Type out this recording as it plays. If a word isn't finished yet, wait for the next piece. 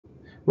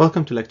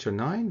Welcome to Lecture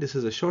 9. This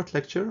is a short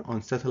lecture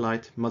on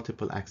satellite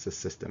multiple access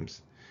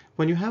systems.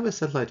 When you have a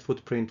satellite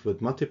footprint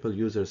with multiple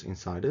users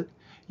inside it,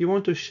 you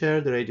want to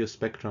share the radio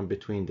spectrum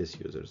between these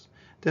users.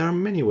 There are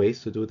many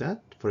ways to do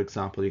that. For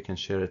example, you can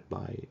share it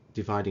by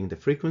dividing the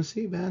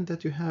frequency band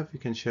that you have. You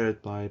can share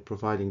it by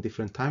providing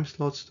different time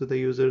slots to the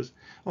users,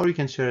 or you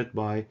can share it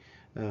by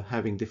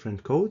having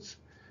different codes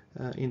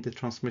in the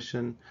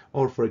transmission,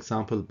 or for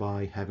example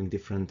by having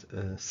different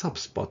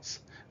subspots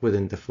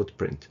within the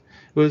footprint.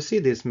 We'll see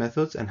these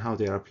methods and how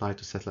they are applied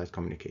to satellite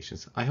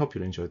communications. I hope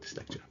you'll enjoy this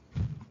lecture.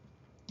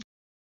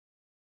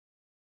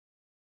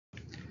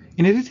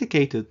 In a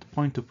dedicated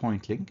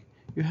point-to-point link,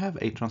 you have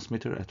a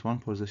transmitter at one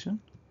position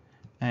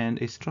and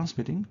it's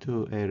transmitting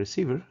to a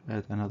receiver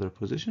at another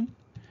position,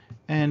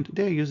 and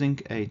they're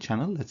using a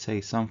channel, let's say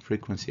some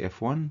frequency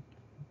F1.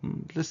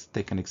 Let's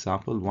take an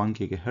example, 1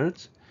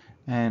 gigahertz,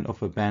 and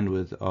of a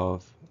bandwidth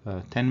of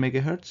 10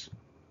 megahertz.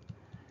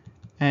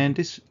 And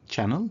this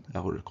channel,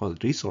 or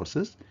called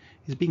resources,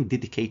 is being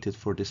dedicated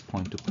for this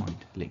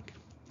point-to-point link.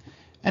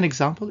 An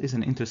example is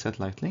an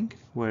inter-satellite link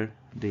where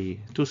the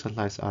two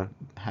satellites are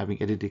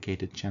having a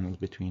dedicated channel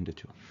between the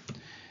two.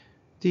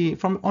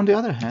 On the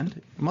other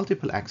hand,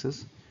 multiple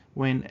access,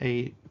 when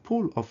a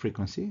pool of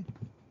frequencies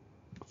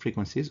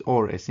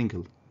or a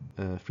single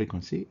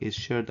frequency is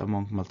shared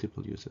among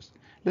multiple users.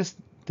 Let's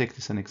take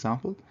this an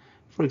example.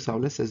 For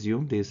example, let's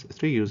assume these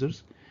three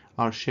users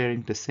are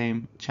sharing the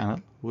same channel,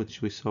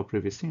 which we saw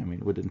previously. I mean,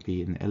 it wouldn't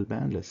be in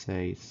L-band. Let's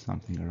say it's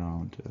something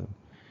around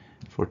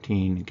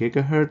 14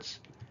 gigahertz,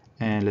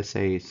 and let's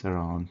say it's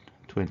around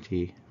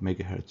 20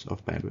 megahertz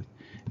of bandwidth.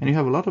 And you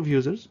have a lot of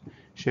users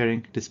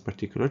sharing this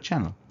particular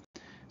channel.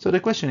 So the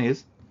question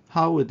is,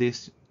 how would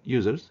these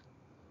users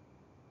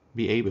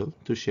be able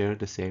to share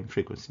the same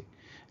frequency?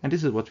 And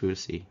this is what we will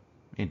see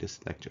in this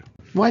lecture.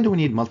 Why do we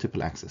need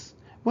multiple access?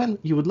 Well,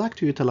 you would like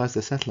to utilize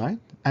the satellite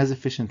as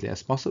efficiently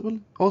as possible.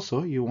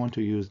 Also, you want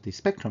to use the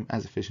spectrum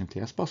as efficiently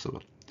as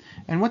possible.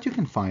 And what you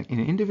can find in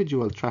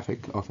individual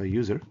traffic of a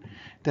user,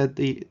 that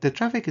the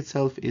traffic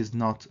itself is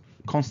not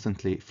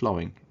constantly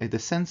flowing, in the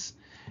sense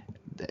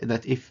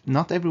that if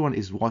not everyone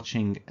is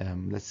watching,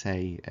 let's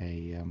say,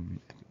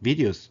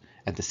 videos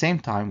at the same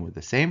time with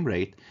the same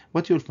rate,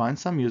 what you'll find,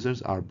 some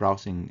users are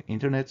browsing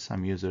internet,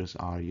 some users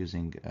are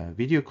using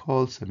video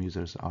calls, some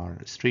users are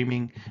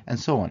streaming, and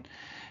so on.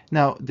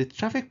 Now, the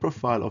traffic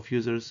profile of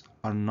users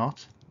are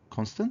not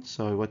constant,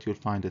 so what you'll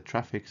find the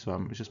traffic, so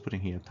I'm just putting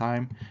here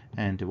time,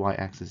 and the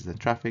y-axis is the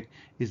traffic,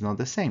 is not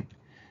the same.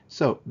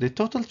 So the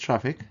total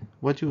traffic,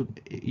 what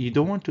you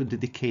don't want to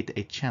dedicate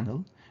a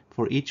channel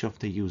for each of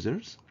the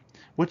users.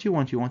 What you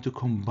want to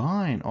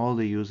combine all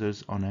the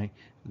users on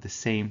the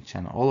same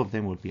channel. All of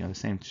them will be on the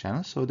same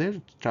channel, so their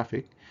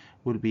traffic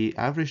will be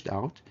averaged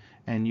out,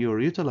 and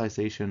your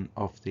utilization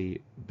of the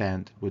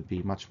band would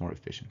be much more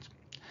efficient.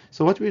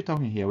 So what we're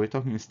talking here, we're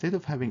talking, instead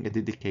of having a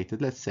dedicated,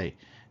 let's say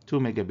 2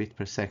 megabit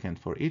per second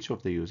for each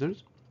of the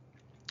users,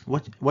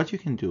 what you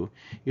can do,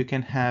 you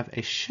can have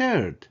a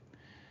shared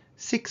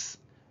 6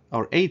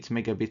 or 8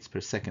 megabits per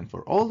second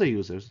for all the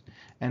users,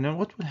 and then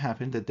what will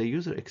happen, that the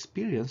user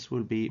experience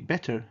will be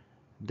better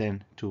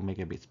than 2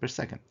 megabits per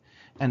second,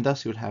 and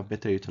thus you'll have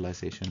better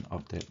utilization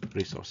of the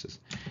resources.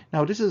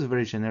 Now, this is a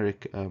very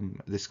generic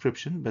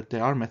description, but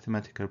there are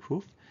mathematical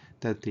proof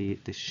that the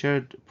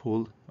shared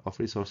pool of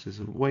resources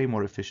is way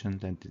more efficient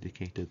than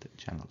dedicated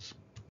channels.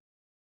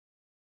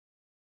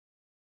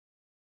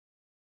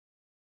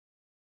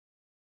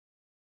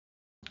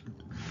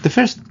 The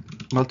first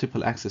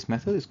multiple access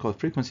method is called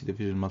frequency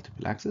division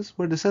multiple access,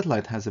 where the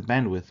satellite has a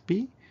bandwidth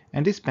B,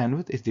 and this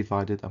bandwidth is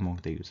divided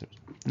among the users.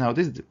 Now,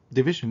 this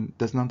division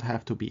does not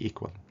have to be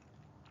equal,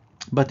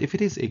 but if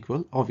it is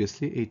equal,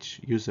 obviously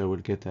each user will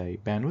get a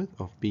bandwidth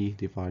of B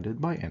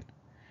divided by N.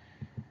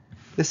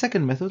 The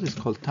second method is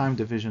called time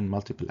division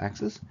multiple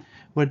access,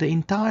 where the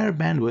entire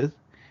bandwidth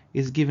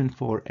is given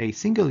for a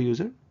single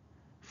user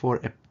for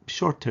a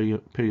short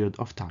period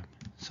of time.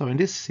 So in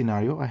this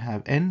scenario, I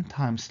have N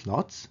time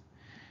slots.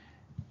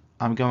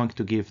 I'm going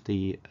to give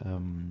the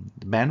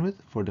bandwidth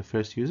for the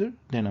first user,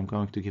 then I'm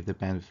going to give the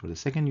bandwidth for the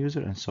second user,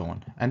 and so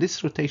on. And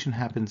this rotation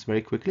happens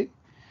very quickly,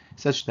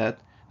 such that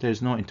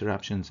there's no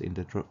interruptions in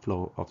the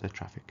flow of the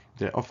traffic.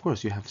 There, of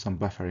course, you have some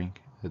buffering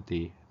at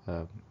the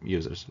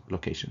user's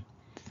location.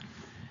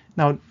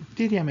 Now,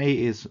 TDMA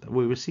is,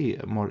 we will see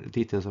more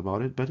details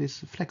about it, but it's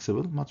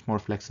flexible, much more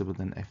flexible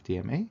than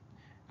FDMA,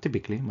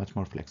 typically much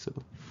more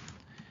flexible.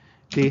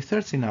 The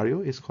third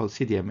scenario is called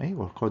CDMA,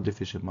 or code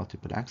division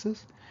multiple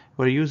access,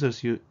 where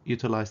users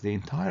utilize the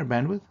entire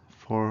bandwidth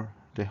for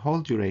the whole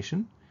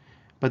duration,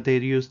 but they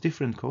use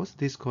different codes.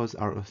 These codes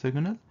are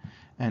orthogonal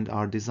and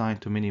are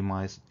designed to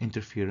minimize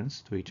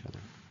interference to each other.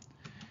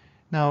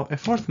 Now, a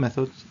fourth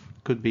method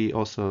could be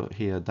also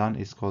here done,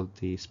 is called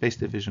the space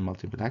division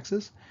multiple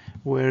access,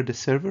 where the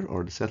server,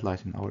 or the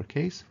satellite in our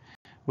case,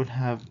 will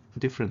have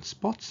different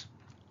spots,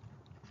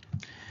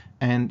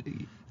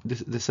 and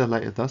the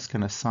satellite thus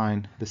can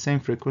assign the same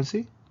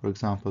frequency, for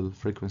example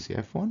frequency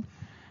F1,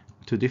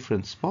 to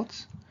different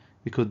spots,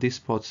 because these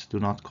spots do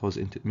not cause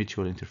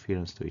mutual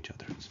interference to each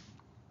other.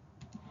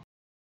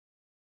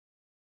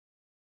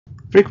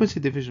 Frequency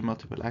division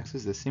multiple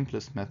access, the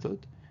simplest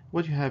method.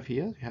 What you have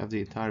here, you have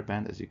the entire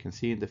band as you can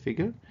see in the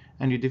figure,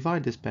 and you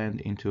divide this band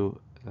into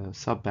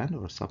sub-band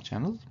or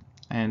sub-channels,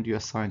 and you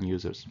assign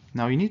users.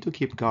 Now you need to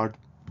keep guard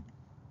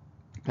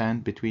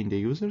band between the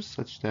users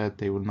such that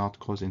they will not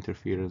cause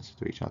interference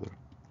to each other.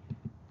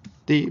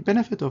 The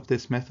benefit of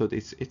this method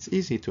is it's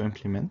easy to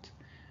implement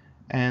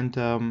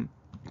and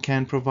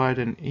can provide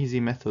an easy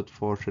method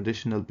for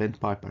traditional bent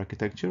pipe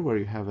architecture where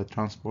you have a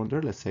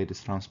transponder. Let's say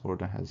this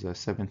transponder has a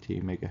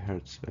 70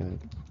 megahertz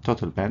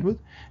total bandwidth,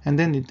 and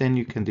then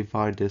you can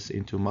divide this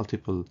into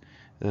multiple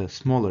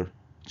smaller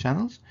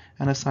channels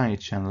and assign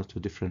each channel to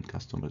different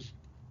customers.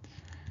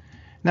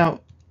 Now,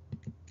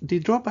 the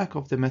drawback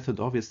of the method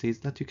obviously is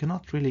that you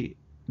cannot really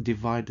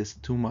divide this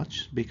too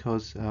much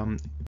because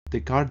the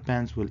guard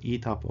bands will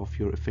eat up of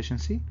your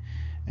efficiency,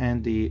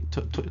 and the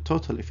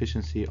total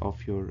efficiency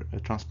of your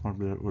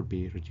transponder will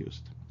be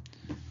reduced.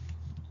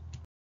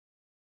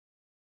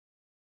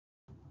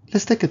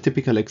 Let's take a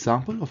typical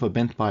example of a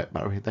bent pipe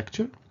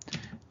architecture.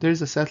 There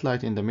is a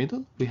satellite in the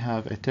middle. We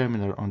have a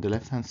terminal on the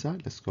left hand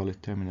side, let's call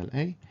it terminal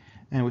A,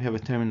 and we have a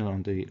terminal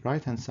on the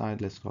right hand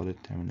side, let's call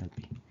it terminal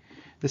B.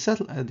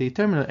 The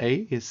terminal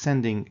A is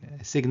sending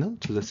a signal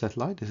to the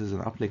satellite. This is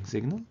an uplink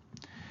signal,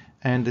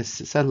 and this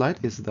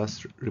satellite is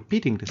thus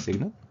repeating the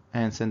signal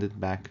and send it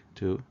back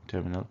to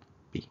terminal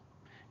B.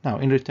 Now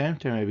in return,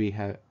 terminal B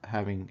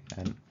having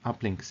an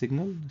uplink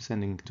signal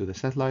sending to the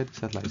satellite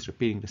is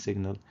repeating the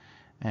signal,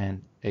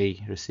 and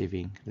A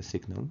receiving the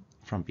signal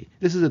from B.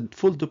 This is a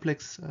full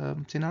duplex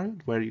scenario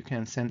where you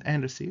can send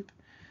and receive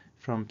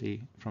from the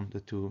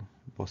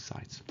both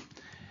sides.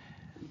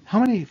 How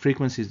many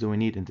frequencies do we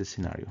need in this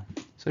scenario?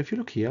 So if you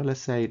look here, let's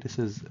say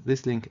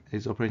this link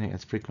is operating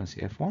at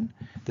frequency f1.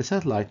 The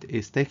satellite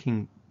is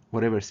taking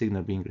whatever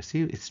signal being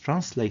received, it's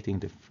translating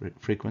the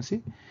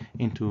frequency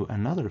into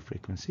another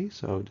frequency.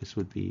 So this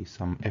would be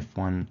some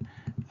f1,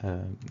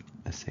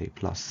 let's say,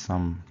 plus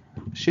some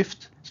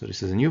shift. So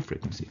this is a new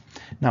frequency.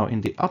 Now in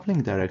the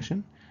uplink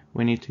direction,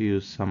 we need to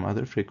use some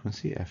other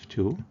frequency,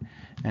 f2,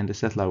 and the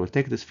satellite will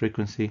take this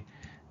frequency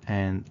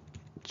and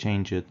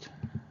change it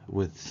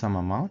with some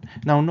amount.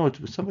 Now note,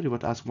 somebody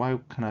would ask, why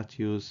cannot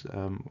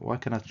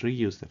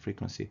reuse the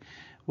frequency?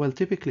 Well,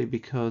 typically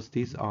because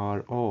these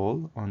are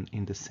all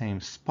in the same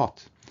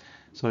spot.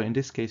 So in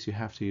this case you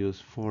have to use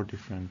 4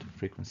 different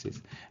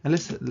frequencies. And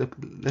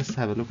let's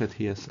have a look at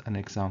here an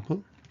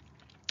example.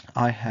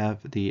 I have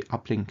the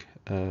uplink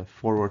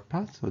forward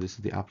path. So this is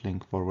the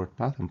uplink forward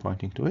path, I'm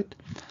pointing to it.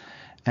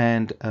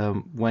 And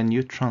when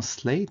you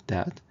translate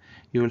that,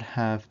 you will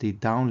have the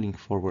downlink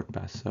forward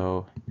path.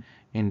 So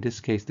in this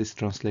case, this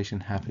translation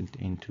happened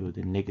into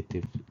the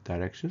negative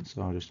direction.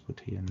 So I'll just put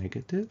here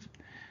negative,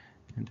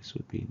 and this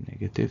would be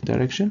negative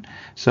direction.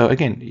 So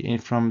again,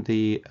 from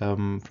the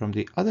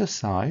other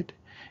side,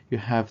 you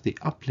have the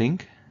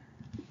uplink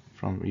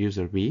from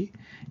user B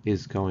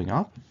is going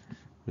up,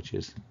 which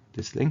is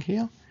this link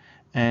here,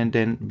 and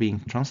then being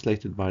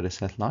translated by the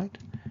satellite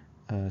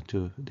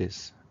to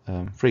this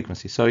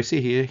frequency. So you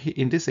see here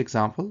in this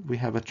example, we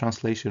have a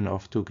translation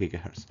of 2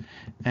 gigahertz,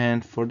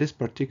 and for this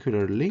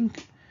particular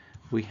link,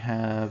 we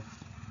have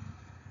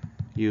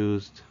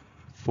used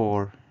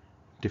 4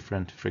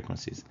 different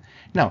frequencies.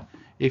 Now,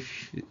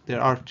 if there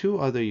are 2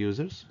 other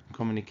users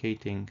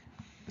communicating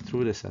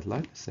through the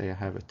satellite, say I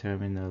have a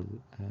terminal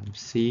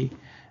C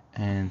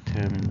and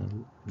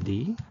terminal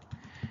D.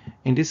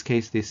 In this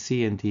case, this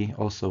C and D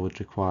also would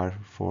require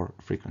 4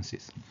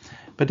 frequencies.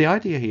 But the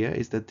idea here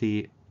is that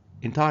the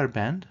entire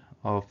band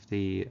of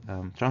the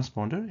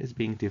transponder is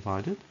being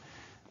divided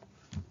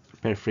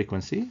per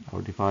frequency,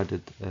 or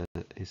divided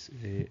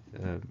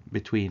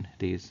between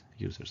these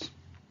users.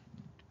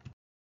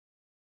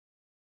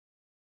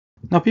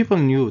 Now people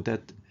knew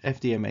that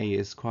FDMA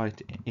is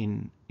quite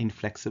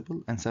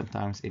inflexible and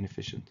sometimes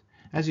inefficient.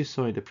 As you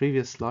saw in the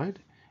previous slide,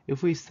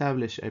 if we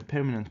establish a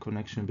permanent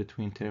connection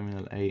between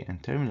terminal A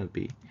and terminal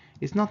B,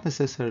 it's not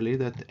necessarily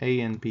that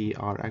A and B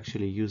are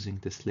actually using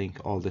this link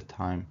all the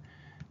time,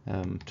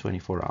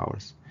 24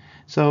 hours.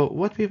 So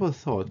what people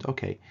thought,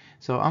 okay,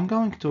 so I'm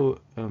going to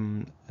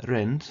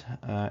rent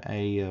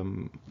a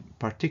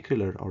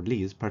particular or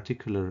lease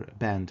particular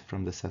band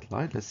from the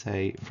satellite. Let's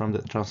say from the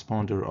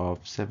transponder of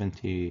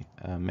 70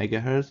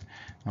 megahertz,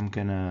 I'm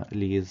gonna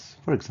lease,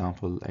 for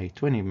example, a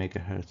 20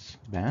 megahertz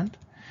band.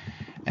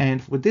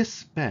 And with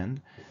this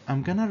band,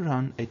 I'm gonna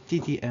run a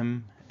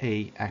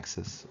TDMA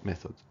access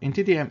method. In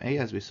TDMA,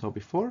 as we saw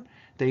before,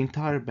 the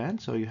entire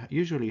band, so you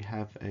usually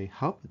have a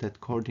hub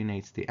that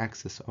coordinates the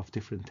access of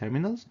different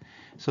terminals.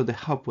 So the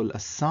hub will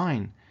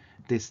assign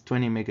this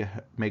 20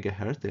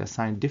 megahertz, they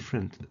assign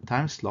different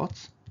time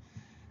slots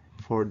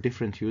for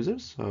different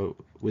users. So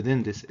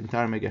within this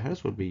entire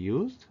megahertz will be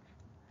used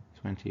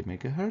 20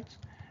 megahertz.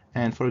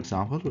 And for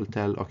example, we'll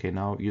tell, okay,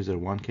 now user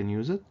 1 can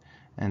use it,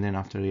 and then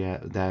after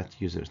that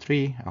user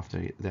 3,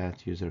 after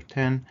that user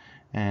 10,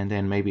 and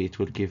then maybe it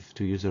will give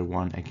to user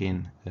 1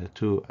 again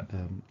 2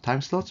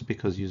 time slots,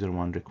 because user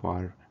 1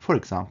 require, for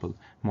example,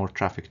 more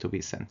traffic to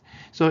be sent.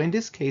 So in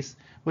this case,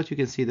 what you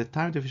can see, the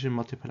time division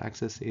multiple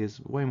access is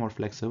way more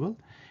flexible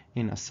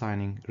in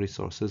assigning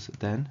resources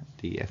than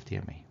the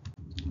FDMA.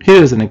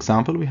 Here is an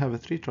example. We have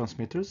 3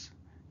 transmitters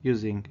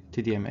using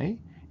TDMA.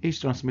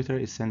 Each transmitter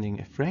is sending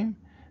a frame,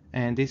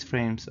 and these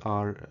frames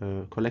are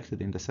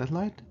collected in the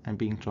satellite and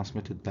being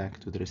transmitted back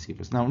to the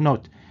receivers. Now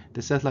note,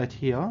 the satellite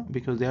here,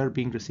 because they are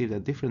being received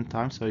at different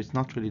times, so it's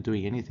not really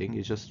doing anything.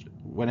 It's just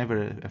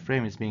whenever a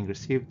frame is being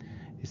received,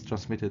 it's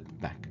transmitted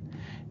back.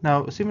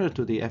 Now, similar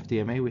to the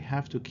FDMA, we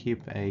have to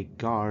keep a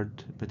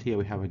guard, but here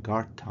we have a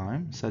guard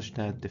time such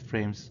that the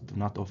frames do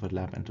not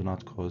overlap and do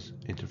not cause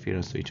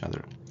interference to each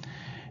other.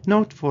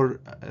 Note, for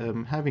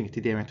having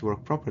TDMA to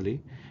work properly,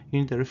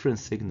 you need a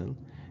reference signal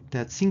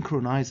that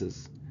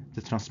synchronizes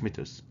the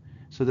transmitters.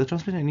 So the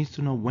transmitter needs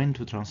to know when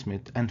to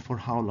transmit and for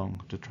how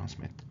long to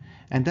transmit.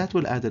 And that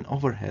will add an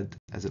overhead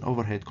as an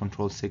overhead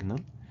control signal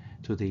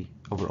to the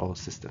overall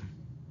system.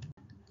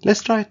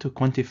 Let's try to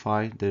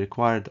quantify the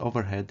required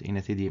overhead in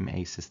a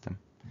TDMA system.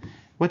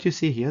 What you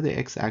see here, the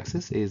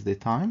x-axis is the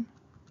time.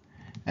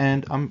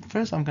 And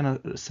first I'm going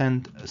to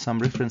send some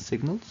reference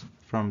signals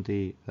from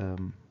the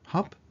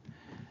hub.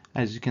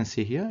 As you can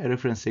see here, a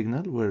reference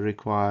signal will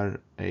require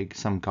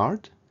some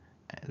guard,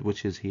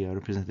 which is here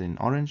represented in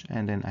orange,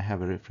 and then I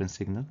have a reference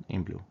signal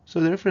in blue. So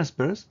the reference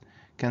burst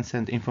can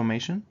send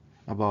information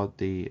about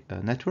the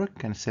network,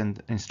 can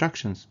send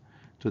instructions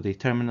to the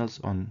terminals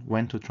on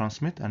when to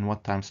transmit and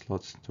what time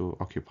slots to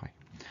occupy.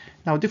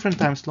 Now, different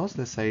time slots,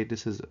 let's say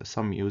this is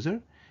some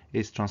user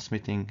is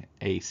transmitting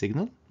a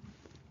signal.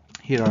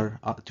 Here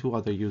are 2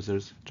 other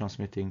users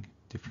transmitting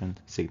different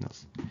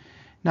signals.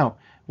 Now,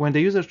 when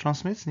the user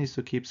transmits, needs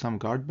to keep some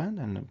guard band,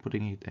 and I'm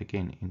putting it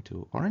again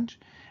into orange.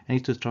 I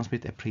need to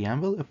transmit a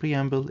preamble. A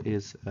preamble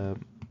is,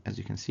 as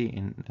you can see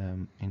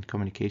in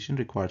communication,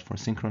 required for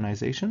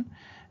synchronization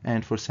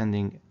and for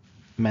sending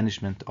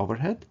management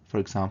overhead. For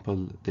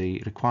example,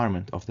 the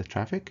requirement of the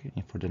traffic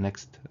for the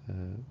next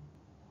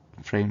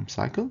frame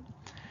cycle.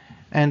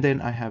 And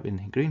then I have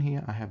in green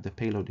here, I have the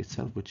payload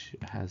itself, which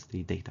has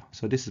the data.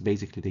 So this is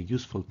basically the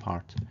useful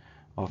part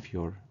of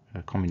your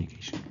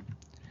communication.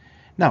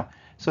 Now,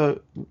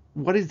 so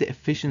what is the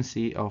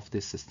efficiency of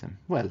this system?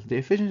 Well, the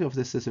efficiency of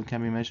this system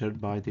can be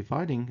measured by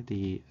dividing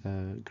the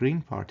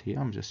green part here.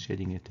 I'm just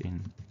shading it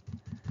in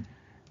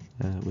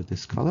with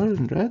this color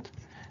in red.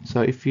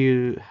 So if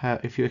you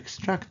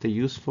extract the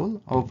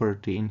useful over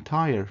the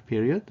entire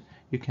period,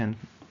 you can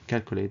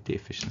calculate the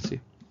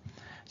efficiency.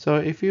 So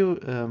if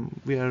you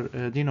we are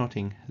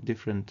denoting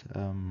different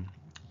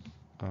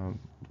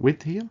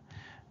width here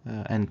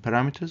and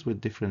parameters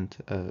with different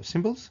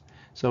symbols.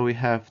 So we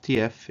have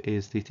TF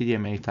is the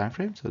TDMA time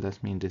frame, so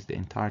that means it's the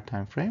entire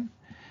time frame.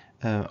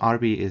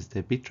 RB is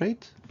the bit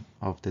rate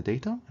of the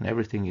data, and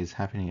everything is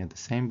happening at the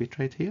same bit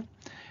rate here.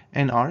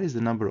 And R is the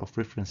number of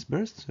reference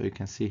bursts. So you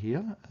can see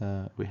here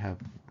we have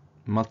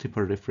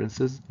multiple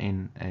references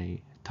in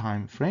a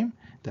time frame.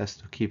 That's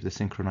to keep the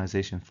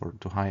synchronization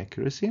to high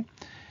accuracy.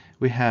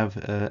 We have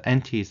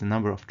NT is the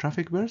number of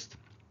traffic bursts.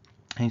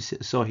 And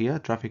so here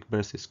traffic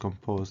burst is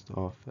composed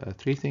of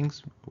 3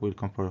 things. Will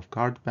compose of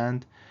guard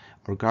band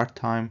or guard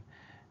time,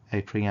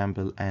 a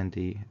preamble, and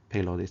the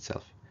payload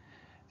itself.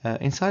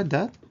 Inside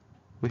that,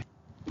 we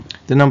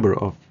have the number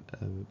of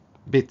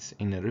bits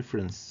in a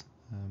reference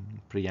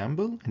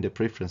preamble and the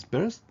preference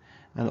burst,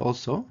 and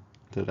also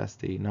that's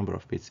the number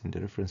of bits in the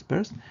reference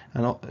burst.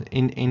 And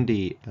in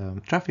the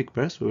traffic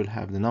burst, we will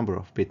have the number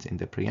of bits in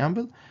the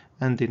preamble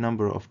and the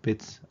number of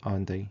bits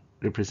on the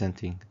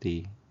representing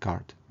the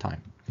guard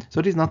time. So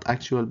it is not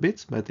actual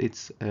bits, but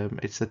it's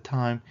a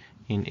time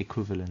in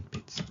equivalent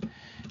bits.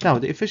 Now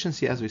the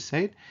efficiency, as we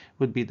said,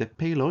 would be the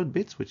payload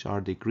bits, which are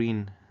the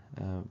green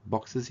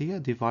boxes here,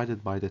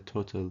 divided by the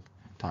total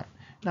time.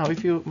 Now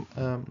if you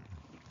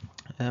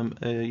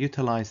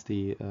utilize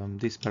these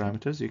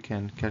parameters, you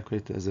can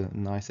calculate as a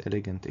nice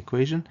elegant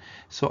equation.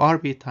 So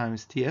RB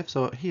times TF.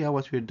 So here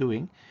what we're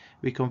doing,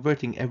 we're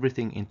converting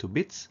everything into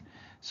bits.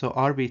 So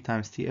RB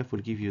times TF will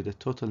give you the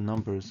total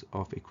numbers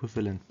of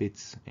equivalent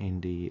bits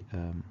in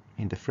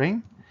the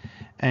frame,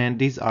 and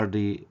these are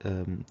these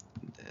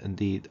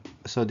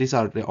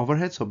are the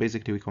overhead. So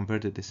basically we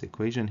converted this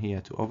equation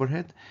here to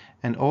overhead,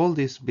 and all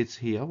these bits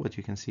here, what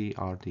you can see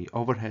are the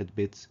overhead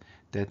bits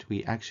that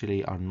we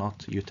actually are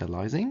not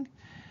utilizing,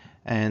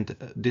 and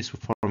this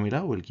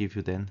formula will give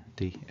you then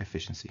the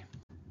efficiency.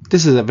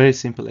 This is a very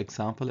simple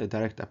example, a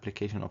direct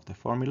application of the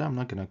formula. I'm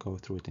not going to go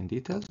through it in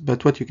details,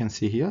 but what you can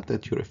see here,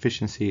 that your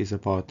efficiency is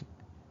about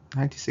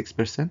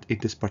 96% in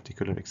this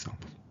particular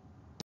example.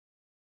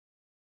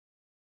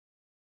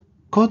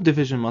 Code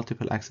division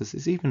multiple access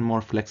is even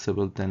more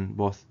flexible than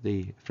both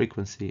the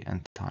frequency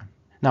and time.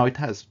 Now it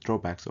has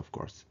drawbacks, of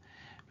course,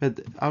 but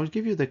I will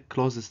give you the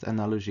closest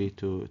analogy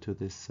to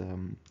this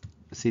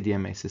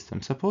CDMA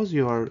system. Suppose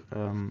you are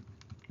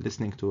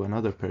listening to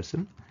another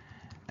person,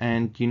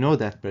 and you know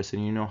that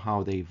person, you know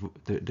how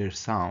their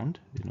sound,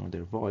 you know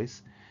their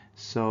voice.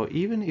 So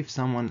even if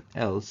someone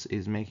else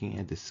is making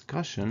a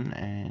discussion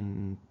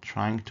and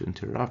trying to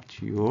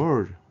interrupt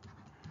your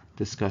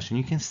discussion,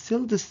 you can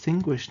still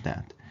distinguish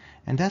that.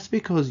 And that's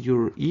because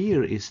your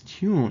ear is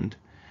tuned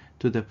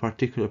to the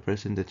particular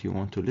person that you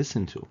want to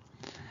listen to.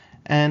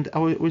 And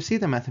we'll see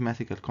the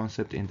mathematical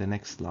concept in the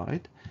next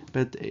slide,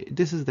 but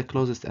this is the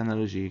closest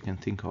analogy you can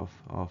think of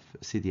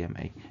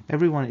CDMA.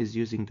 Everyone is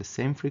using the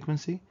same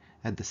frequency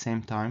at the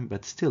same time,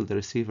 but still the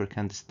receiver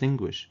can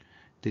distinguish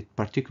the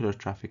particular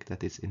traffic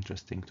that is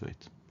interesting to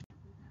it.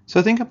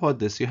 So think about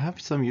this. You have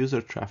some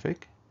user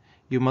traffic.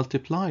 You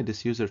multiply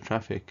this user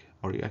traffic,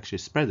 or you actually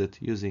spread it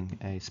using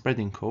a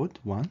spreading code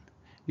 1.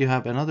 You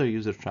have another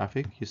user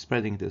traffic, you're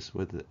spreading this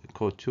with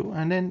code 2,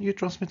 and then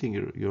you're transmitting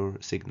your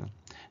signal.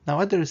 Now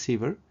at the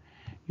receiver,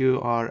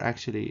 you are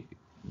actually,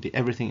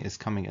 everything is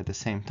coming at the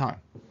same time.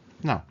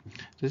 Now,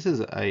 this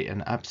is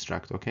an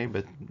abstract, okay,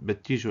 but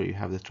usually you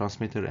have the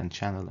transmitter and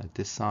channel at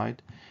this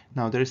side.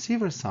 Now the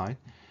receiver side,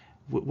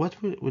 what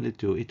will it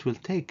do? It will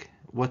take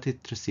what it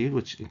received,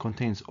 which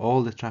contains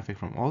all the traffic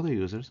from all the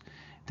users,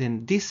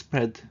 then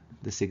despread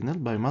the signal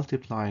by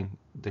multiplying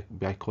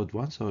by code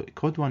 1. So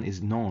code 1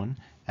 is known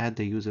at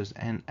the users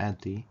and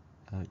at the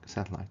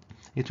satellite.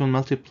 It will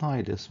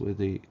multiply this with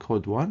the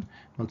code 1,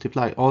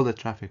 multiply all the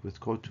traffic with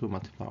code 2,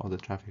 multiply all the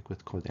traffic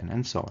with code n,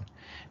 and so on.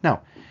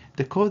 Now,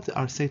 the codes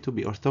are said to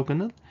be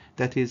orthogonal.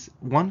 That is,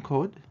 one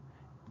code,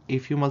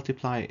 if you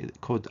multiply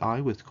code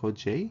I with code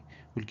j,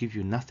 will give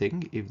you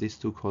nothing if these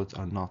two codes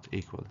are not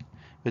equal.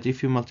 But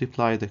if you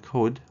multiply the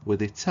code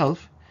with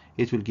itself,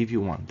 it will give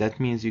you 1. That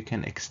means you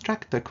can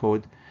extract the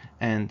code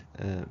and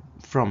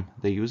from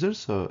the user,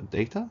 so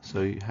data.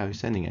 So you have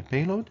sending a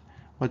payload.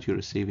 What you're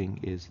receiving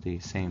is the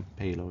same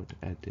payload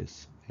at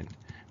this end.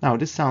 Now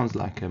this sounds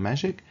like a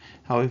magic.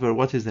 However,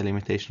 what is the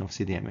limitation of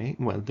CDMA?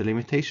 Well, the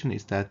limitation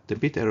is that the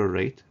bit error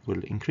rate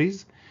will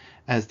increase,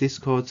 as these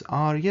codes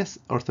are, yes,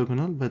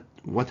 orthogonal, but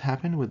what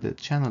happened with the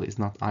channel is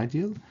not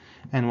ideal.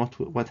 And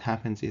what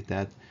happens is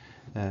that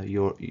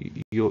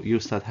you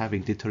start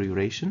having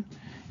deterioration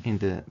in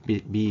the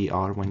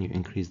BER when you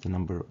increase the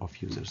number of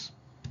users.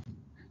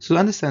 So to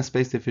understand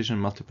space diffusion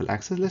multiple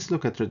access, let's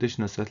look at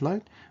traditional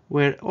satellite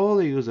where all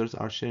the users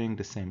are sharing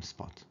the same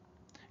spot.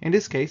 In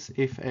this case,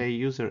 if a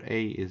user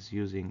A is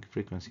using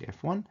frequency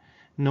F1,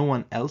 no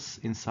one else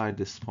inside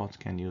this spot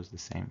can use the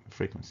same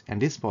frequency.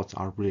 And these spots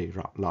are really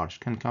large,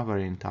 can cover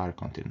an entire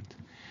continent.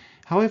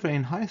 However,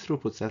 in high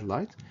throughput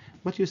satellites,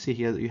 what you see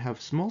here, you have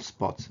small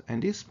spots,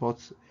 and these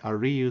spots are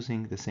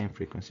reusing the same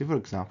frequency. For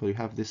example, you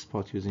have this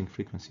spot using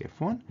frequency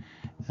F1.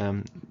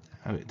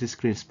 This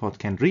green spot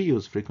can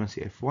reuse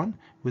frequency F1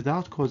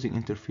 without causing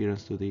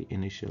interference to the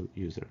initial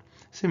user.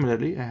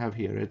 Similarly, I have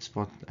here a red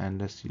spot,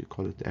 and let's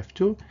call it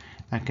F2.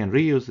 I can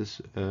reuse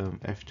this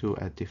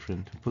F2 at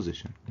different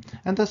position,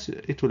 and thus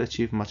it will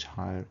achieve much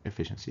higher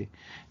efficiency.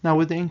 Now,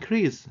 with the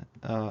increase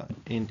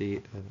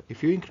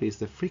if you increase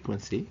the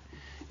frequency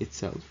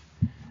itself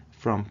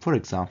from, for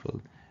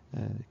example,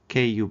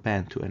 Ku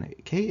band to an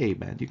Ka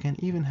band, you can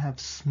even have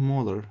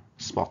smaller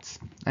spots.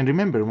 And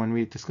remember, when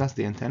we discussed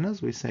the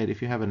antennas, we said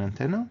if you have an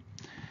antenna,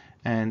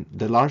 and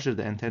the larger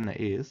the antenna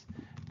is,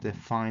 the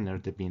finer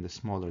the beam, the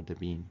smaller the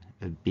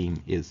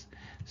beam is.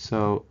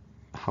 So,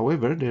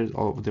 however,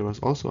 there was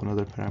also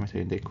another parameter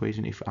in the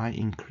equation. If I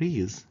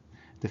increase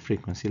the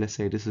frequency, let's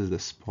say this is the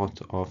spot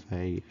of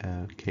a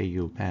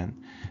Ku band,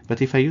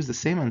 but if I use the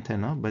same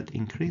antenna but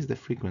increase the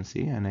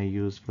frequency and I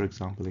use, for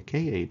example, a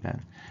Ka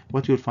band,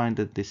 what you'll find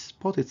that this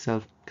spot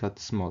itself got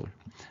smaller.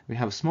 We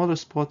have a smaller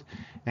spot,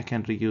 I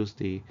can reuse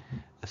the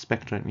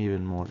spectrum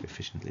even more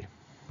efficiently.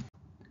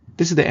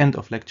 This is the end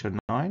of lecture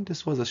 9.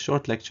 This was a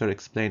short lecture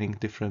explaining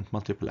different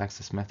multiple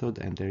access methods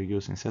and their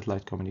use in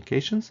satellite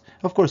communications.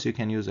 Of course, you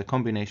can use a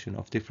combination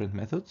of different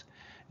methods.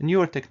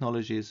 Newer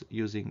technologies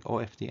using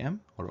OFDM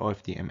or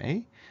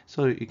OFDMA,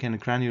 so you can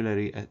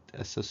granularly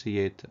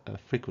associate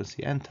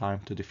frequency and time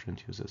to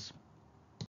different users.